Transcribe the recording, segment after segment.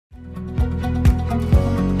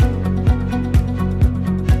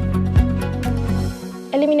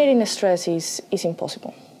eliminating stress is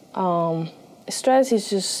impossible. Stress is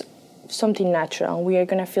just something natural. We are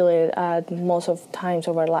going to feel it at most of times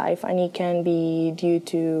of our life, and it can be due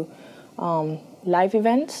to life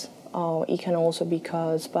events. It can also be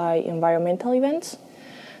caused by environmental events.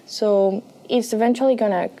 So it's eventually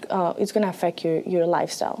gonna affect your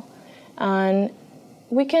lifestyle, and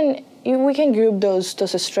we can group those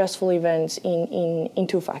stressful events in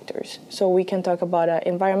two factors. So we can talk about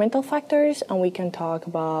environmental factors, and we can talk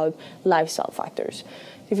about lifestyle factors.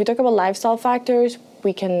 If you talk about lifestyle factors,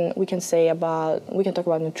 we can talk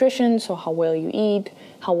about nutrition, so how well you eat,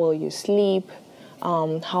 how well you sleep,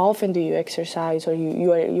 how often do you exercise, or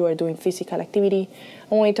you are doing physical activity.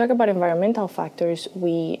 And when we talk about environmental factors,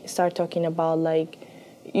 we start talking about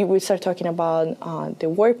the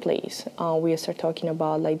workplace. We start talking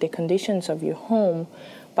about like the conditions of your home,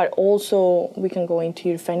 but also we can go into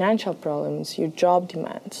your financial problems, your job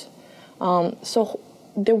demands. So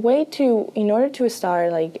the way in order to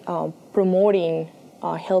start promoting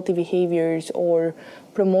healthy behaviors or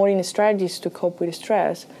promoting strategies to cope with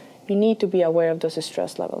stress, you need to be aware of those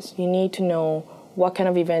stress levels. You need to know what kind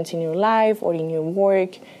of events in your life or in your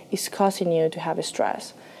work is causing you to have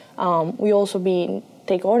stress. We also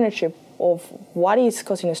take ownership of what is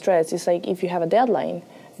causing stress. It's like if you have a deadline,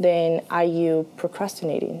 then are you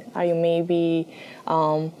procrastinating? Are you maybe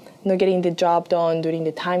not getting the job done during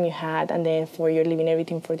the time you had, and therefore you're leaving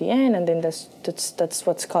everything for the end, and then that's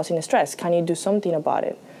what's causing stress? Can you do something about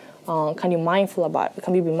it? Can you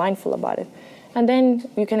be mindful about it? And then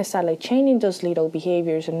you can start changing those little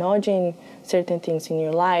behaviors and nudging certain things in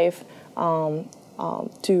your life to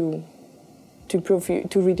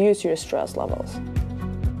reduce your stress levels.